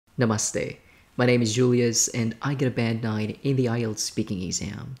Namaste. My name is Julius and I get a band 9 in the IELTS speaking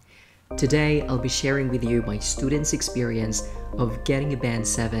exam. Today, I'll be sharing with you my student's experience of getting a band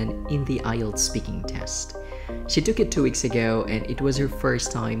 7 in the IELTS speaking test. She took it 2 weeks ago and it was her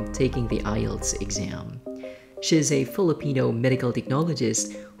first time taking the IELTS exam. She is a Filipino medical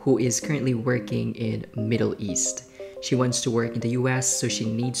technologist who is currently working in Middle East. She wants to work in the US, so she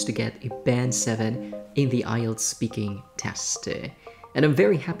needs to get a band 7 in the IELTS speaking test. And I'm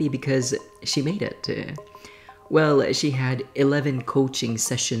very happy because she made it. Well, she had 11 coaching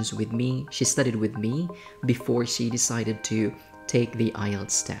sessions with me. She studied with me before she decided to take the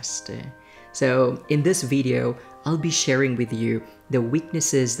IELTS test. So in this video, I'll be sharing with you the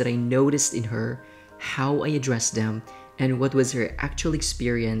weaknesses that I noticed in her, how I addressed them, and what was her actual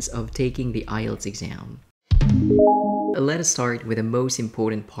experience of taking the IELTS exam. Let us start with the most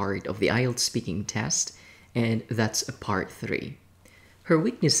important part of the IELTS speaking test, and that's part 3. Her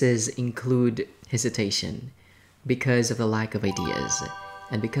weaknesses include hesitation because of the lack of ideas,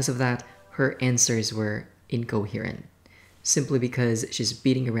 and because of that, her answers were incoherent. Simply because she's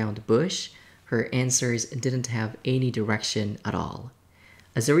beating around the bush, her answers didn't have any direction at all.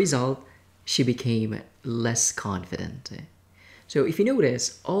 As a result, she became less confident. So if you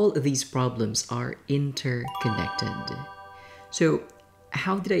notice, all of these problems are interconnected. So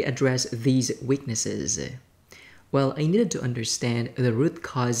how did I address these weaknesses? Well, I needed to understand the root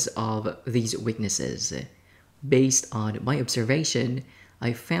cause of these weaknesses. Based on my observation,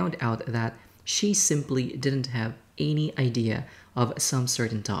 I found out that she simply didn't have any idea of some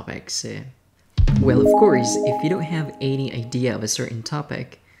certain topics. Well, of course, if you don't have any idea of a certain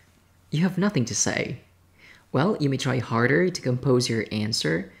topic, you have nothing to say. Well, you may try harder to compose your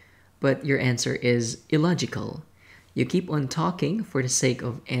answer, but your answer is illogical. You keep on talking for the sake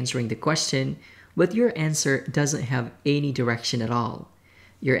of answering the question, but your answer doesn't have any direction at all.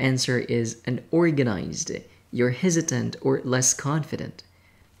 Your answer is unorganized, you're hesitant or less confident,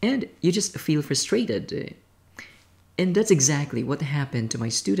 and you just feel frustrated. And that's exactly what happened to my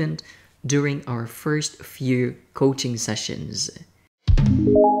student during our first few coaching sessions.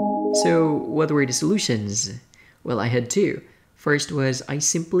 So what were the solutions? Well, I had two. First was I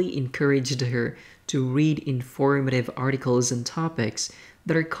simply encouraged her to read informative articles and topics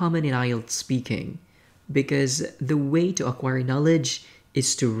that are common in IELTS speaking, because the way to acquire knowledge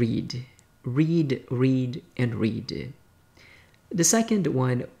is to read. Read, read, and read. The second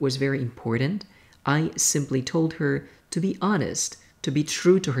one was very important. I simply told her to be honest, to be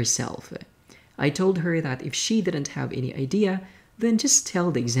true to herself. I told her that if she didn't have any idea, then just tell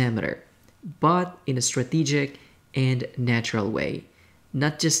the examiner, but in a strategic and natural way,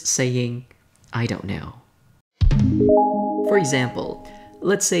 not just saying, I don't know. For example,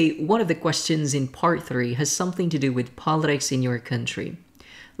 let's say one of the questions in part 3 has something to do with politics in your country.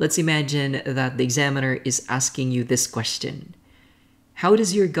 Let's imagine that the examiner is asking you this question. How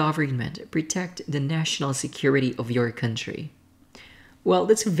does your government protect the national security of your country? Well,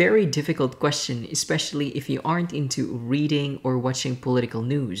 that's a very difficult question, especially if you aren't into reading or watching political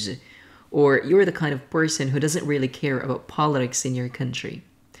news, or you're the kind of person who doesn't really care about politics in your country.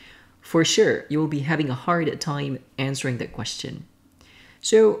 For sure, you will be having a hard time answering that question.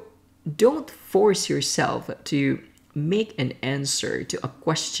 So don't force yourself to make an answer to a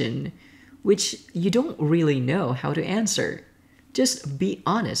question which you don't really know how to answer. Just be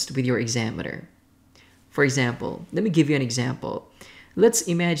honest with your examiner. For example, let me give you an example. Let's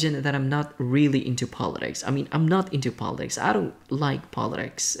imagine that I'm not really into politics. I'm not into politics. I don't like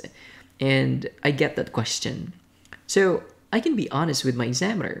politics. And I get that question. So I can be honest with my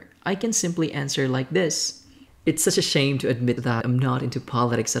examiner. I can simply answer like this. It's such a shame to admit that I'm not into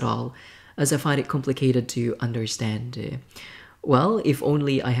politics at all, as I find it complicated to understand. Well, if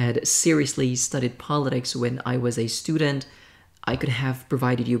only I had seriously studied politics when I was a student, I could have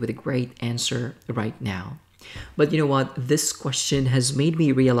provided you with a great answer right now. But you know what? This question has made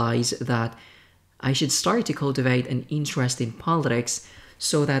me realize that I should start to cultivate an interest in politics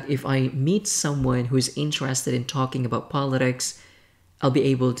so that if I meet someone who's interested in talking about politics, I'll be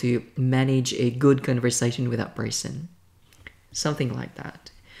able to manage a good conversation with that person. Something like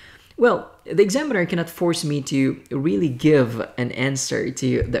that. Well, the examiner cannot force me to really give an answer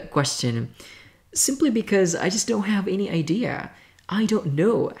to that question simply because I just don't have any idea. I don't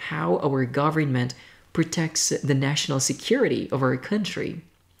know how our government protects the national security of our country.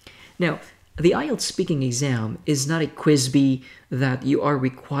 Now, the IELTS speaking exam is not a quiz bee that you are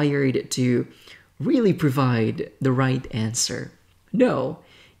required to really provide the right answer. No,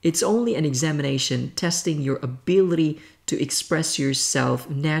 it's only an examination testing your ability to express yourself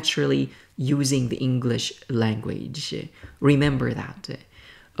naturally using the English language. Remember that.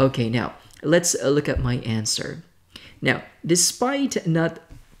 Okay, now let's look at my answer. Now, despite not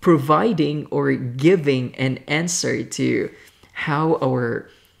providing or giving an answer to how our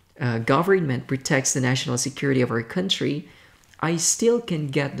government protects the national security of our country, I still can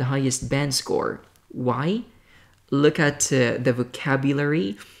get the highest band score. Why? Look at the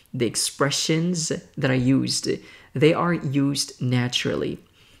vocabulary, the expressions that I used. They are used naturally.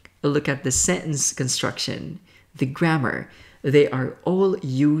 Look at the sentence construction, the grammar. They are all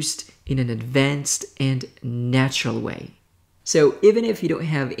used in an advanced and natural way. So even if you don't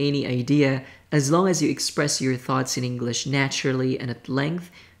have any idea, as long as you express your thoughts in English naturally and at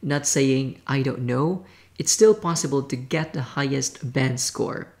length, not saying I don't know, it's still possible to get the highest band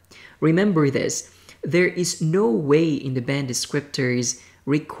score. Remember this, there is no way in the band descriptors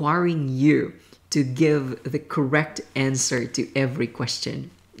requiring you to give the correct answer to every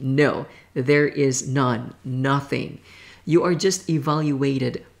question. No, there is none, nothing. You are just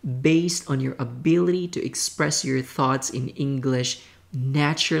evaluated based on your ability to express your thoughts in English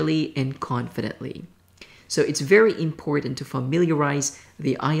naturally and confidently. So it's very important to familiarize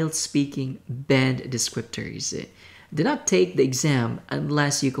the IELTS speaking band descriptors. Do not take the exam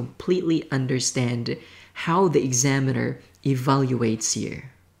unless you completely understand how the examiner evaluates you.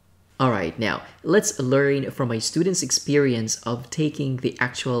 Alright, now let's learn from my student's experience of taking the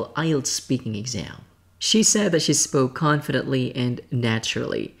actual IELTS speaking exam. She said that she spoke confidently and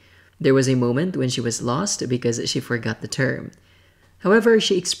naturally. There was a moment when she was lost because she forgot the term. However,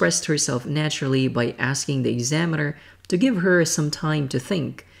 she expressed herself naturally by asking the examiner to give her some time to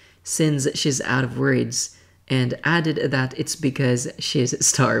think, since she's out of words, and added that it's because she's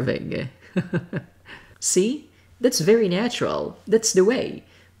starving. See? That's very natural. That's the way.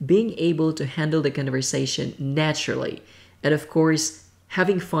 Being able to handle the conversation naturally, and of course,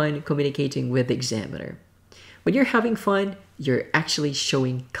 having fun communicating with the examiner. When you're having fun, you're actually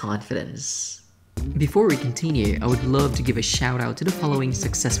showing confidence. Before we continue, I would love to give a shout out to the following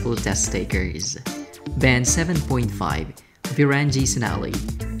successful test takers. Band 7.5, Viranji Sonali.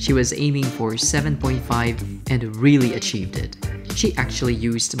 She was aiming for 7.5 and really achieved it. She actually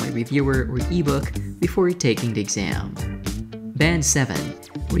used my reviewer or ebook before taking the exam. Band 7,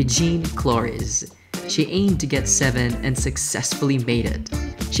 Regine Flores. She aimed to get 7 and successfully made it.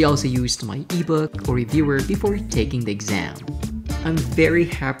 She also used my ebook or reviewer before taking the exam. I'm very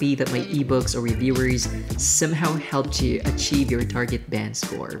happy that my ebooks or reviewers somehow helped you achieve your target band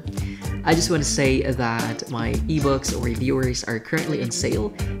score. I just want to say that my ebooks or reviewers are currently on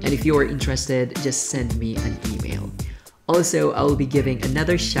sale, and if you are interested, just send me an email. Also, I will be giving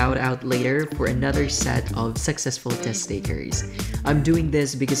another shout out later for another set of successful test takers. I'm doing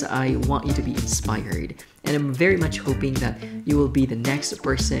this because I want you to be inspired, and I'm very much hoping that you will be the next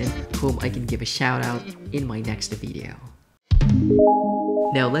person whom I can give a shout out in my next video.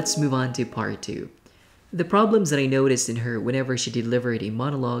 Now let's move on to part 2. The problems that I noticed in her whenever she delivered a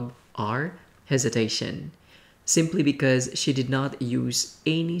monologue are hesitation, simply because she did not use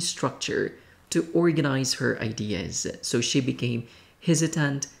any structure to organize her ideas, so she became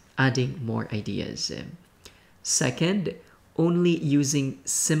hesitant, adding more ideas. Second, only using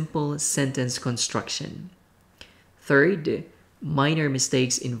simple sentence construction. Third, minor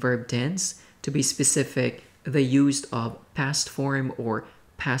mistakes in verb tense, to be specific, the use of past form or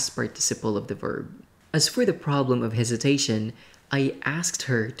past participle of the verb. As for the problem of hesitation, I asked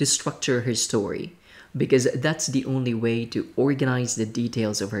her to structure her story, because that's the only way to organize the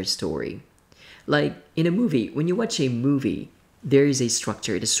details of her story. Like in a movie, when you watch a movie, there is a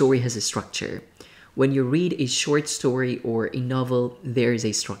structure, the story has a structure. When you read a short story or a novel, there is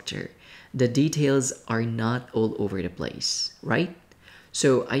a structure. The details are not all over the place, right?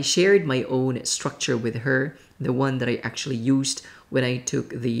 So I shared my own structure with her, the one that I actually used when I took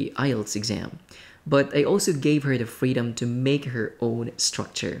the IELTS exam. But I also gave her the freedom to make her own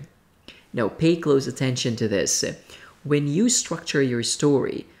structure. Now pay close attention to this. When you structure your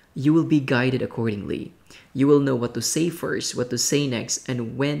story, you will be guided accordingly. You will know what to say first, what to say next,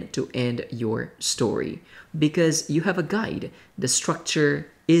 and when to end your story. Because you have a guide. The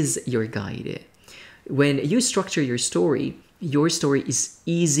structure is your guide. When you structure your story is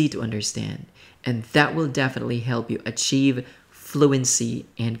easy to understand. And that will definitely help you achieve fluency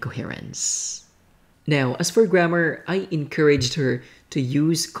and coherence. Now, as for grammar, I encouraged her to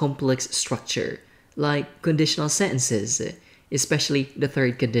use complex structure, like conditional sentences, especially the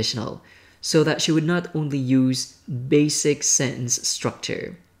third conditional, so that she would not only use basic sentence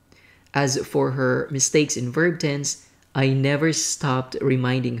structure. As for her mistakes in verb tense, I never stopped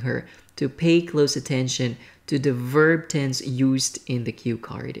reminding her to pay close attention to the verb tense used in the cue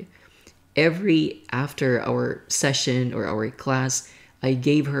card. After our session or our class, I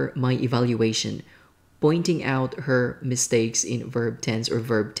gave her my evaluation, pointing out her mistakes in verb tense or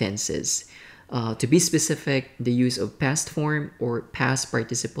verb tenses. To be specific, the use of past form or past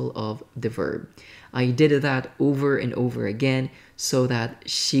participle of the verb. I did that over and over again so that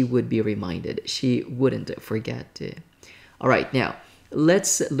she would be reminded. She wouldn't forget. All right, now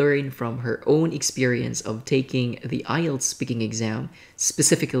let's learn from her own experience of taking the IELTS speaking exam,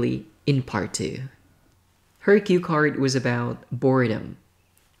 specifically in part 2. Her cue card was about boredom.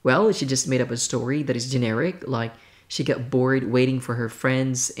 Well, she just made up a story that is generic, like she got bored waiting for her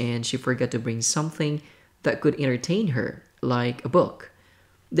friends and she forgot to bring something that could entertain her, like a book.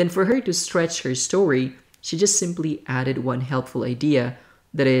 Then for her to stretch her story, she just simply added one helpful idea,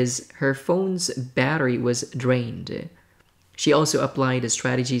 that is, her phone's battery was drained. She also applied the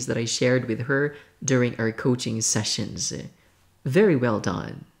strategies that I shared with her during our coaching sessions. Very well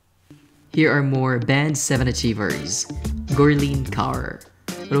done. Here are more Band 7 achievers: Gurleen Kaur,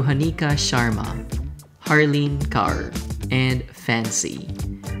 Rohanika Sharma, Harleen Kaur, and Fancy.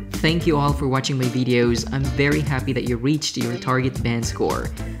 Thank you all for watching my videos. I'm very happy that you reached your target band score.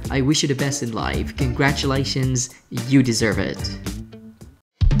 I wish you the best in life. Congratulations, you deserve it.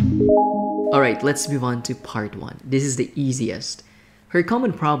 Alright, let's move on to part 1. This is the easiest. Her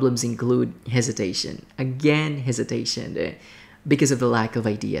common problems include hesitation. Again, hesitation, because of the lack of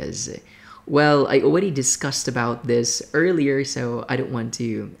ideas. Well, I already discussed about this earlier, so I don't want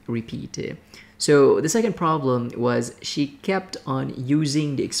to repeat it. So the second problem was she kept on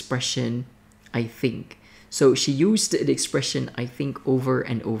using the expression, I think. So she used the expression, I think, over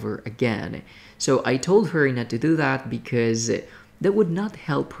and over again. So I told her not to do that because that would not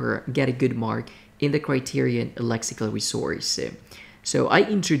help her get a good mark in the criterion lexical resource. So I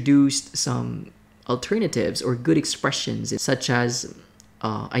introduced some alternatives or good expressions such as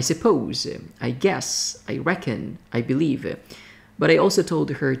I suppose, I guess, I reckon, I believe. But I also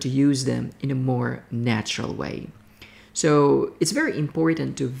told her to use them in a more natural way. So it's very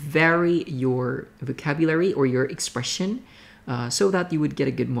important to vary your vocabulary or your expression so that you would get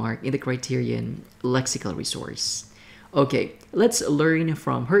a good mark in the criterion lexical resource. Okay, let's learn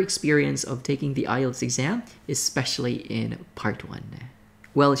from her experience of taking the IELTS exam, especially in part 1.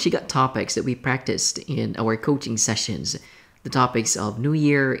 Well, she got topics that we practiced in our coaching sessions, the topics of New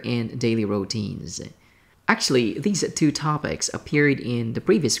Year and daily routines. Actually, these 2 topics appeared in the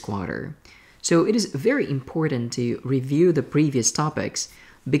previous quarter. So it is very important to review the previous topics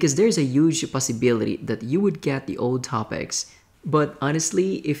because there's a huge possibility that you would get the old topics. But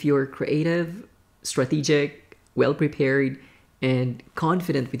honestly, if you're creative, strategic, well-prepared, and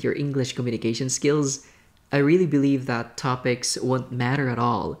confident with your English communication skills, I really believe that topics won't matter at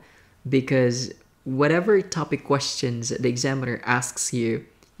all because whatever topic questions the examiner asks you,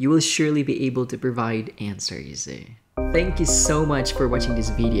 you will surely be able to provide answers. Thank you so much for watching this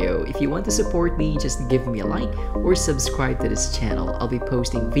video. If you want to support me, just give me a like or subscribe to this channel. I'll be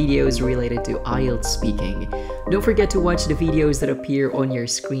posting videos related to IELTS speaking. Don't forget to watch the videos that appear on your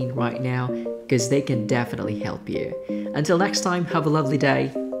screen right now because they can definitely help you. Until next time, have a lovely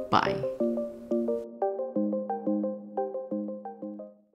day. Bye.